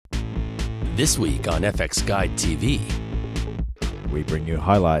This week on fxguidetv. We bring you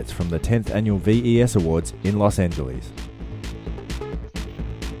highlights from the 10th Annual VES Awards in Los Angeles.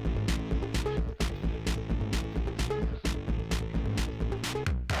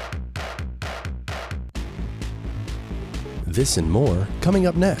 This and more coming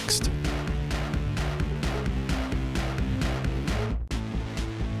up next.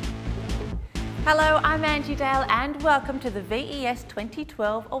 Hello, I'm Angie Dale and welcome to the VES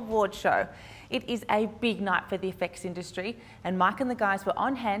 2012 Award Show. It is a big night for the effects industry and Mike and the guys were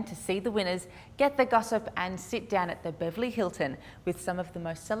on hand to see the winners, get the gossip and sit down at the Beverly Hilton with some of the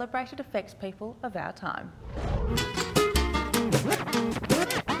most celebrated effects people of our time.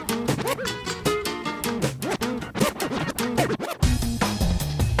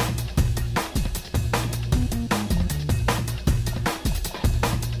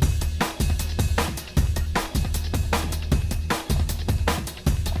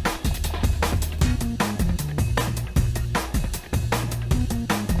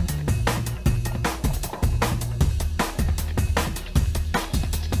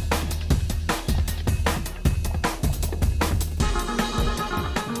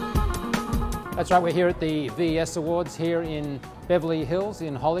 That's right, we're here at the VES Awards here in Beverly Hills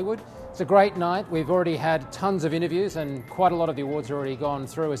in Hollywood. It's a great night. We've already had tons of interviews and quite a lot of the awards are already gone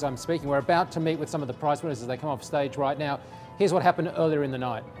through as I'm speaking. We're about to meet with some of the prize winners as they come off stage right now. Here's what happened earlier in the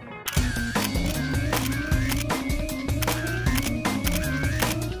night.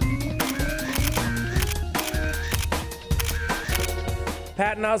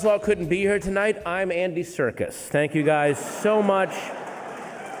 Patton Oswalt couldn't be here tonight. I'm Andy Serkis. Thank you guys so much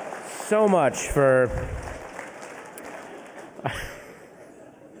for...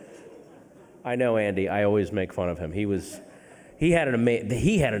 I know Andy, I always make fun of him. He had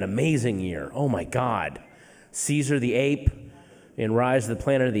an amazing year. Oh my God. Caesar the Ape in Rise of the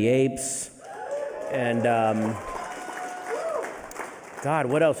Planet of the Apes. And God,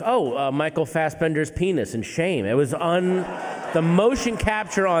 what else? Oh, Michael Fassbender's penis in Shame. It was the motion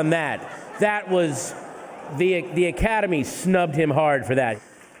capture on that was the Academy snubbed him hard for that.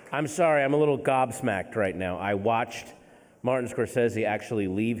 I'm sorry, I'm a little gobsmacked right now. I watched Martin Scorsese actually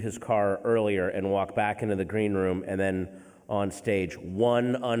leave his car earlier and walk back into the green room and then on stage.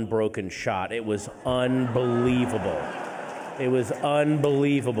 One unbroken shot. It was unbelievable. It was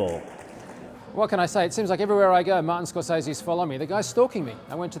unbelievable. What can I say? It seems like everywhere I go, Martin Scorsese's following me. The guy's stalking me.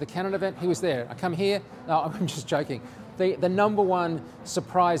 I went to the Canon event, he was there. I come here, no, I'm just joking. The number one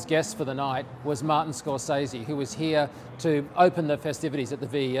surprise guest for the night was Martin Scorsese, who was here to open the festivities at the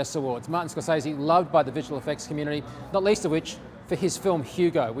VES Awards. Martin Scorsese, loved by the visual effects community, not least of which for his film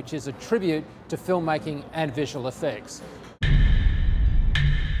Hugo, which is a tribute to filmmaking and visual effects.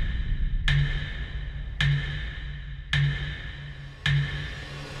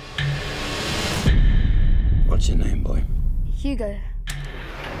 What's your name, boy? Hugo.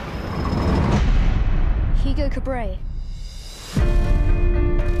 Hugo Cabret.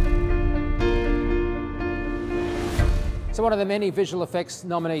 So one of the many visual effects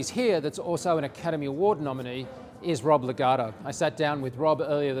nominees here that's also an Academy Award nominee is Rob Legato. I sat down with Rob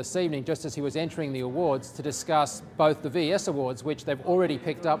earlier this evening just as he was entering the awards to discuss both the VES Awards, which they've already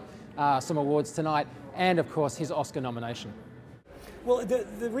picked up some awards tonight, and of course his Oscar nomination. Well,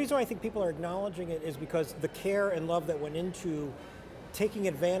 the reason I think people are acknowledging it is because the care and love that went into taking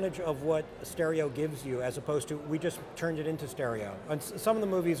advantage of what stereo gives you, as opposed to we just turned it into stereo. And some of the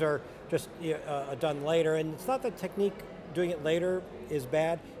movies are just done later, and it's not that technique doing it later is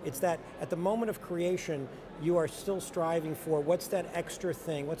bad, it's that at the moment of creation, you are still striving for what's that extra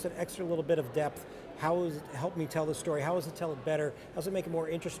thing, what's that extra little bit of depth, how does it help me tell the story, how does it tell it better, how does it make it more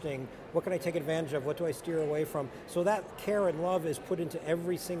interesting, what can I take advantage of, what do I steer away from? So that care and love is put into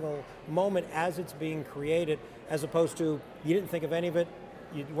every single moment as it's being created, as opposed to you didn't think of any of it,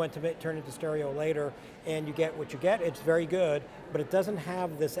 you went to turn it to stereo later, and you get what you get. It's very good, but it doesn't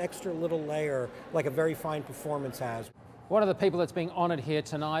have this extra little layer like a very fine performance has. One of the people that's being honoured here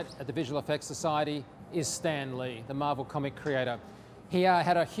tonight at the Visual Effects Society is Stan Lee, the Marvel comic creator. He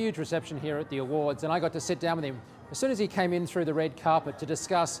had a huge reception here at the awards, and I got to sit down with him as soon as he came in through the red carpet to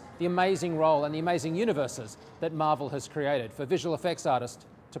discuss the amazing role and the amazing universes that Marvel has created for visual effects artists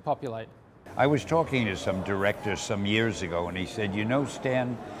to populate. I was talking to some director some years ago, and he said, you know,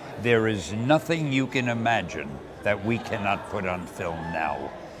 Stan, there is nothing you can imagine that we cannot put on film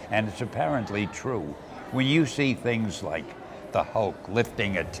now. And it's apparently true. When you see things like the Hulk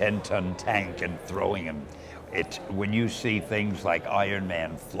lifting a 10-ton tank and throwing him, when you see things like Iron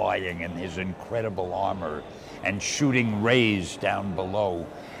Man flying in his incredible armor and shooting rays down below,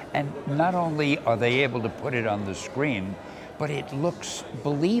 and not only are they able to put it on the screen, but it looks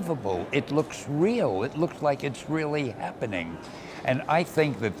believable. It looks real. It looks like it's really happening. And I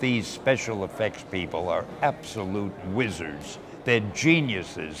think that these special effects people are absolute wizards. They're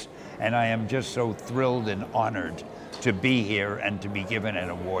geniuses. And I am just so thrilled and honored to be here and to be given an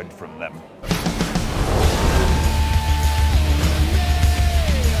award from them.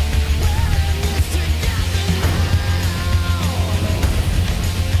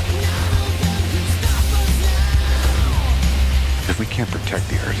 If we can't protect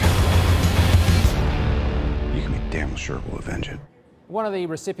the Earth, you can be damn sure we'll avenge it. One of the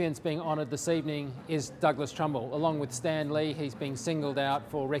recipients being honoured this evening is Douglas Trumbull. Along with Stan Lee, he's being singled out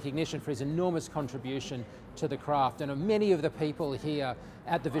for recognition for his enormous contribution to the craft. And many of the people here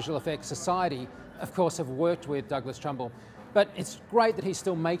at the Visual Effects Society, of course, have worked with Douglas Trumbull. But it's great that he's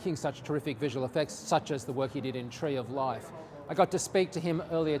still making such terrific visual effects, such as the work he did in Tree of Life. I got to speak to him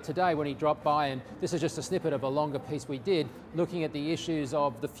earlier today when he dropped by, and this is just a snippet of a longer piece we did, looking at the issues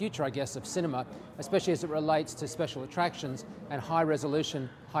of the future, I guess, of cinema, especially as it relates to special attractions and high resolution,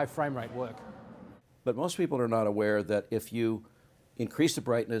 high frame rate work. But most people are not aware that if you increase the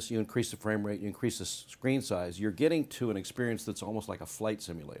brightness, you increase the frame rate, you increase the screen size, you're getting to an experience that's almost like a flight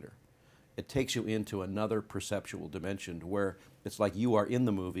simulator. It takes you into another perceptual dimension where it's like you are in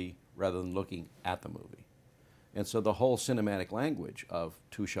the movie rather than looking at the movie. And so the whole cinematic language of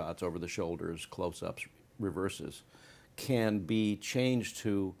two shots over the shoulders, close-ups, reverses, can be changed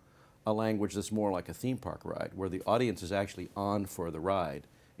to a language that's more like a theme park ride, where the audience is actually on for the ride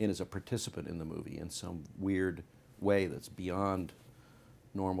and is a participant in the movie in some weird way that's beyond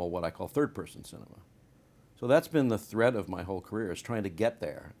normal, what I call third-person cinema. So that's been the thread of my whole career, is trying to get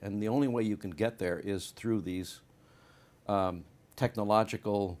there. And the only way you can get there is through these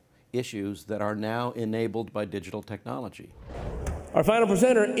technological issues that are now enabled by digital technology. Our final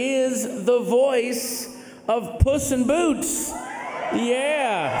presenter is the voice of Puss in Boots.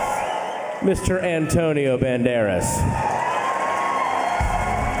 Yeah, Mr. Antonio Banderas.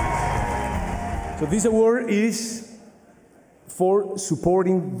 So this award is for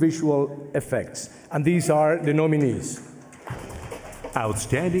supporting visual effects, and these are the nominees.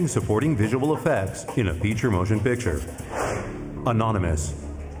 Outstanding supporting visual effects in a feature motion picture. Anonymous.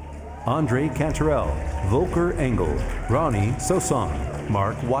 Andre Cantarell, Volker Engel, Ronnie Sosan,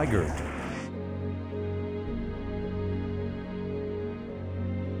 Mark Weigert.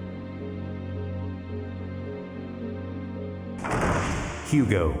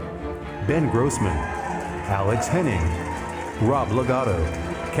 Hugo, Ben Grossman, Alex Henning, Rob Legato,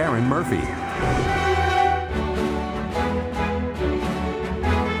 Karen Murphy.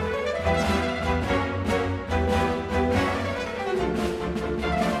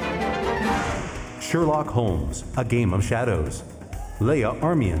 Sherlock Holmes, A Game of Shadows, Leia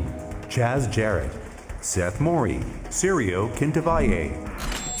Armian, Chaz Jarrett, Seth Morey, Sirio Quintavalle.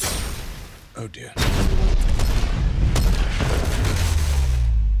 Oh dear.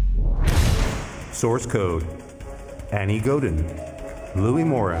 Source Code, Annie Godin, Louis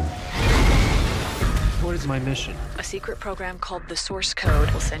Morin. What is my mission? A secret program called the Source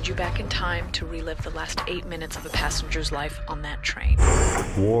Code will send you back in time to relive the last 8 minutes of a passenger's life on that train.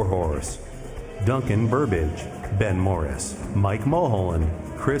 Warhorse, Duncan Burbidge, Ben Morris, Mike Mulholland,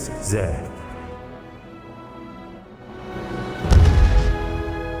 Chris Zed.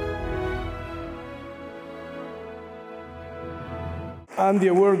 And the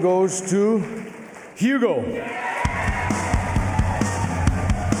award goes to Hugo.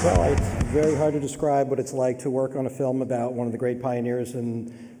 Well, it's very hard to describe what it's like to work on a film about one of the great pioneers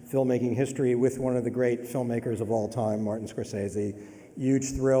in filmmaking history with one of the great filmmakers of all time, Martin Scorsese.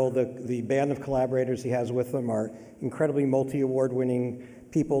 Huge thrill. The band of collaborators he has with them are incredibly multi-award winning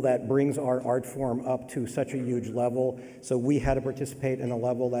people that brings our art form up to such a huge level. So we had to participate in a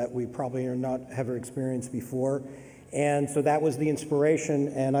level that we probably are not ever experienced before. And so that was the inspiration,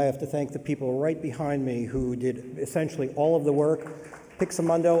 and I have to thank the people right behind me who did essentially all of the work.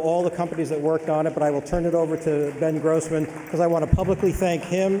 Pixamundo, all the companies that worked on it, but I will turn it over to Ben Grossman because I want to publicly thank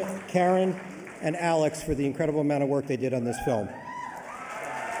him, Karen, and Alex for the incredible amount of work they did on this film.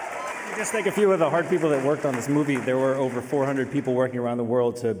 Just like a few of the hard people that worked on this movie, there were over 400 people working around the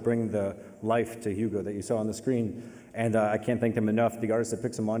world to bring the life to Hugo that you saw on the screen. And I can't thank them enough. The artists at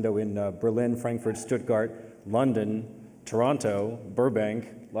Pixamundo in Berlin, Frankfurt, Stuttgart, London, Toronto, Burbank,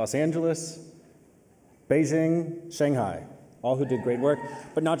 Los Angeles, Beijing, Shanghai, all who did great work.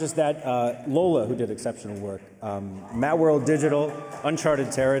 But not just that, Lola, who did exceptional work. Matt World Digital, Uncharted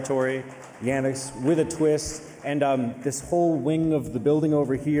Territory, Yannick's With a Twist, and this whole wing of the building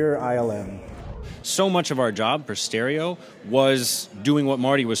over here, ILM. so much of our job for stereo was doing what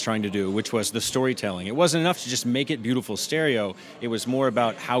Marty was trying to do, which was the storytelling. It wasn't enough to just make it beautiful stereo. It was more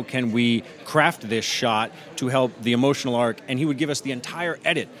about how can we craft this shot to help the emotional arc, and he would give us the entire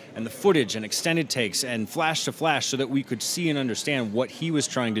edit and the footage and extended takes and flash to flash so that we could see and understand what he was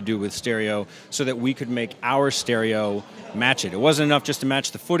trying to do with stereo so that we could make our stereo match it. It wasn't enough just to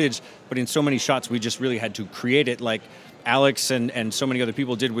match the footage, but in so many shots we just really had to create it, like Alex and so many other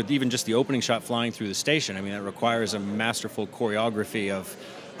people did with even just the opening shot flying through the station. I mean, that requires a masterful choreography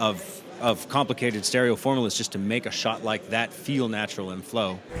of complicated stereo formulas just to make a shot like that feel natural and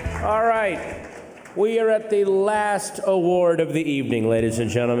flow. All right. We are at the last award of the evening, ladies and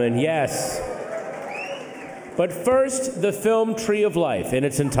gentlemen. Yes. But first, the film Tree of Life in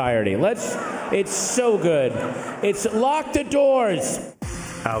its entirety. It's so good. It's Lock the Doors.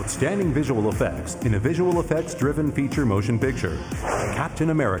 Outstanding visual effects in a visual effects-driven feature motion picture. Captain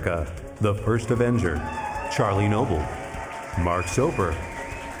America, The First Avenger, Charlie Noble, Mark Soper,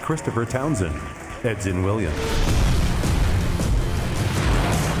 Christopher Townsend, Edson Williams.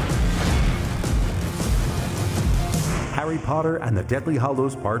 Harry Potter and the Deathly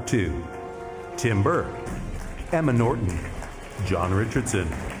Hallows Part 2. Tim Burke, Emma Norton, John Richardson,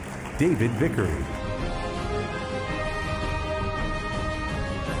 David Vickery.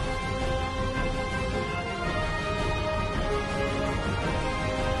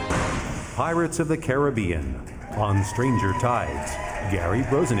 Pirates of the Caribbean, On Stranger Tides, Gary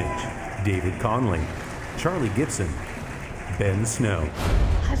Brosnich, David Conley, Charlie Gibson, Ben Snow.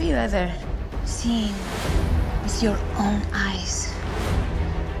 Have you ever seen with your own eyes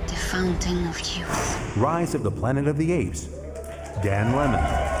the fountain of youth? Rise of the Planet of the Apes, Dan Lemon,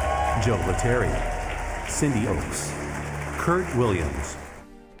 Joe Lettieri, Cindy Oaks, Kurt Williams.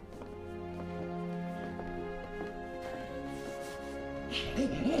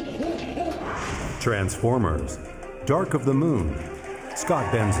 Transformers, Dark of the Moon,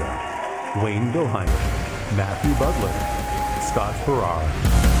 Scott Benza, Wayne Bilheimer, Matthew Butler, Scott Farrar.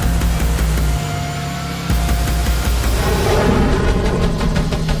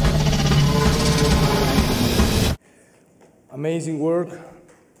 Amazing work.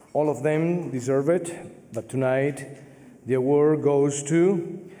 All of them deserve it. But tonight, the award goes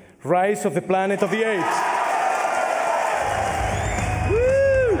to Rise of the Planet of the Apes.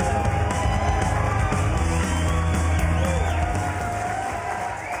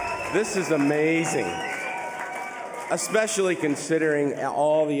 This is amazing, especially considering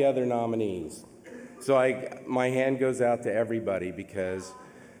all the other nominees. So my hand goes out to everybody because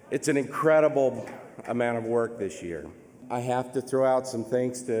it's an incredible amount of work this year. I have to throw out some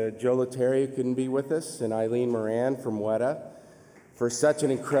thanks to Joe Lettieri, who couldn't be with us, and Eileen Moran from Weta for such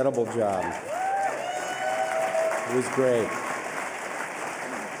an incredible job. It was great.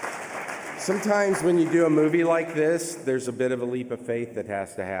 Sometimes when you do a movie like this, there's a bit of a leap of faith that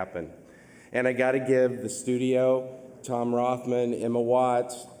has to happen. And I got to give the studio, Tom Rothman, Emma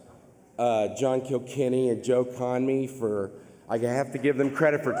Watts, John Kilkenny, and Joe Conmey I have to give them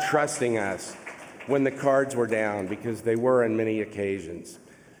credit for trusting us when the cards were down, because they were on many occasions.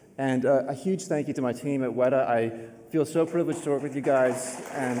 And a huge thank you to my team at Weta. I feel so privileged to work with you guys,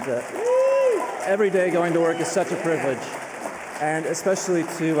 and every day going to work is such a privilege. And especially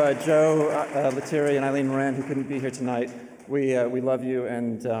to Joe Lettieri and Eileen Moran, who couldn't be here tonight. We love you,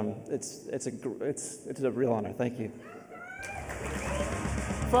 and it's a real honor. Thank you.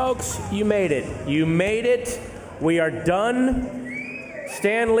 Folks, you made it. You made it. We are done.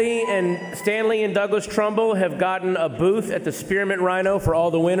 Stanley and Douglas Trumbull have gotten a booth at the Spearmint Rhino for all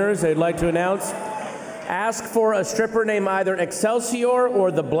the winners they'd like to announce. Ask for a stripper named either Excelsior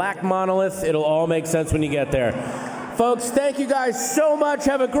or the Black Monolith. It'll all make sense when you get there. Folks, thank you guys so much.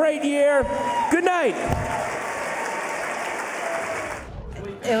 Have a great year. Good night.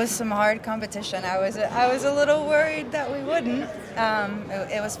 It was some hard competition. I was a little worried that we wouldn't.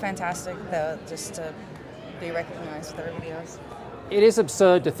 It was fantastic, though, just to be recognized with everybody else. It is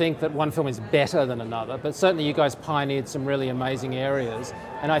absurd to think that one film is better than another, but certainly you guys pioneered some really amazing areas.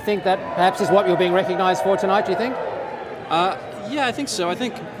 And I think that perhaps is what you're being recognized for tonight, do you think? Yeah, I think so. I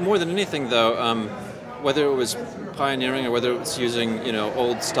think more than anything, though, whether it was pioneering or whether it was using,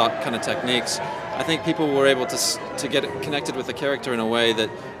 old stock kind of techniques, I think people were able to get connected with the character in a way that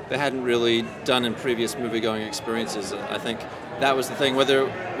they hadn't really done in previous movie-going experiences. I think that was the thing. Whether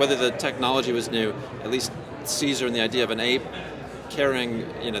the technology was new, at least Caesar and the idea of an ape carrying,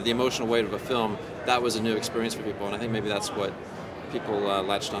 the emotional weight of a film, that was a new experience for people, and I think maybe that's what people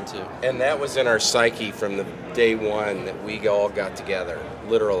latched onto. And that was in our psyche from the day one that we all got together.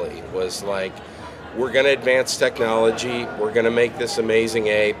 Literally, was like, we're going to advance technology, we're going to make this amazing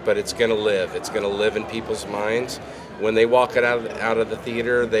ape, but it's going to live. It's going to live in people's minds. When they walk it out of the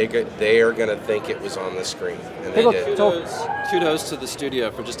theater, they are going to think it was on the screen, and they did. Kudos to the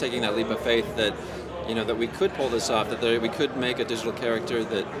studio for just taking that leap of faith that, you know, that we could pull this off, that we could make a digital character,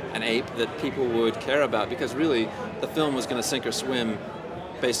 an ape that people would care about, because really the film was going to sink or swim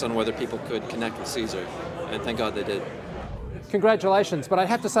based on whether people could connect with Caesar, and thank God they did. Congratulations, but I'd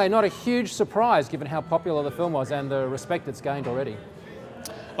have to say not a huge surprise given how popular the film was and the respect it's gained already.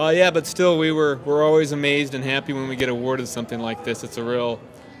 Yeah, but still we're always amazed and happy when we get awarded something like this.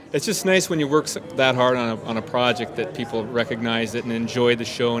 It's just nice when you work that hard on a project that people recognize it and enjoy the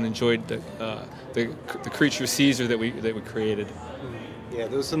show and enjoyed the creature Caesar that we created. Yeah,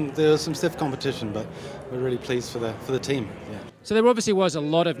 there was some stiff competition, but we're really pleased for the team. Yeah. So there obviously was a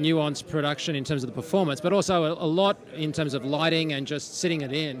lot of nuanced production in terms of the performance, but also a lot in terms of lighting and just sitting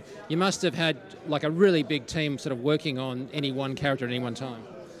it in. You must have had like a really big team sort of working on any one character at any one time.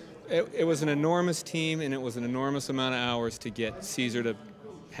 It was an enormous team, and it was an enormous amount of hours to get Caesar to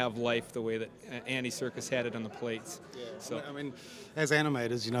have life the way that Andy Serkis had it on the plates. Yeah. So I mean, as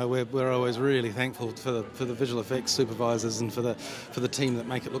animators, you know, we're always really thankful for the visual effects supervisors and for the team that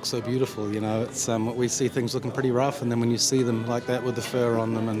make it look so beautiful. You know, it's we see things looking pretty rough, and then when you see them like that with the fur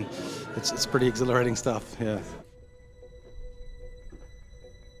on them, and it's pretty exhilarating stuff. Yeah.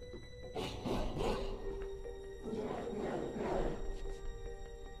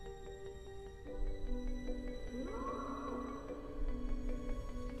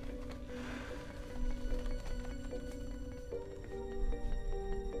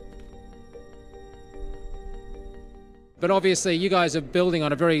 But obviously you guys are building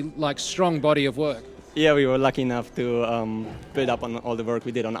on a very strong body of work. Yeah, we were lucky enough to build up on all the work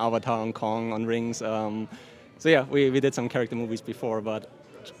we did on Avatar, on Kong, on Rings. So yeah, we did some character movies before, but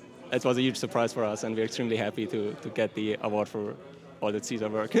it was a huge surprise for us, and we're extremely happy to get the award for all the Caesar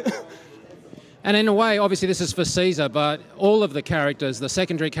work. And in a way, obviously this is for Caesar, but all of the characters, the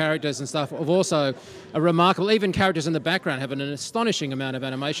secondary characters and stuff, have also a remarkable, even characters in the background have an astonishing amount of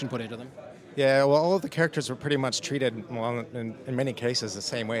animation put into them. Yeah, well, all of the characters were pretty much treated, well, in many cases, the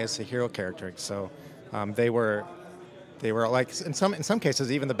same way as the hero character. So they were like, in some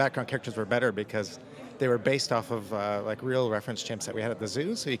cases, even the background characters were better because they were based off of like real reference chimps that we had at the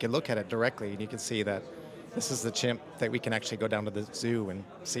zoo. So you could look at it directly and you could see that this is the chimp that we can actually go down to the zoo and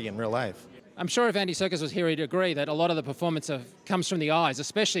see in real life. I'm sure if Andy Serkis was here, he'd agree that a lot of the performance comes from the eyes,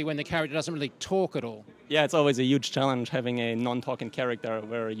 especially when the character doesn't really talk at all. Yeah, it's always a huge challenge having a non-talking character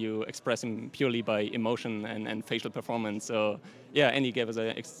where you express him purely by emotion and facial performance. So yeah, Andy gave us an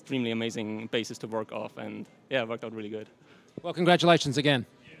extremely amazing basis to work off, and yeah, it worked out really good. Well, congratulations again.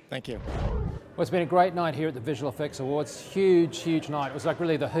 Thank you. Well, it's been a great night here at the Visual Effects Awards. Huge, huge night. It was like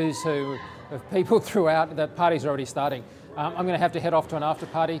really the who's who of people throughout. The party's already starting. I'm going to have to head off to an after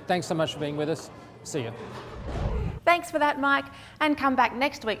party. Thanks so much for being with us. See you. Thanks for that, Mike. And come back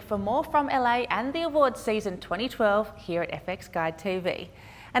next week for more from LA and the awards season 2012 here at FX Guide TV.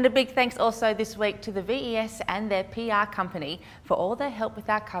 And a big thanks also this week to the VES and their PR company for all their help with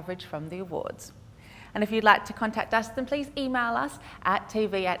our coverage from the awards. And if you'd like to contact us, then please email us at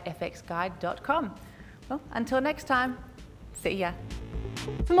tv@fxguide.com. Well, until next time, see ya.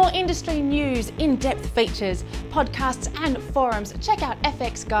 For more industry news, in-depth features, podcasts and forums, check out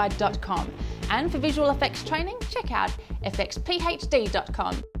fxguide.com. And for visual effects training, check out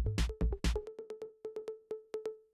fxphd.com.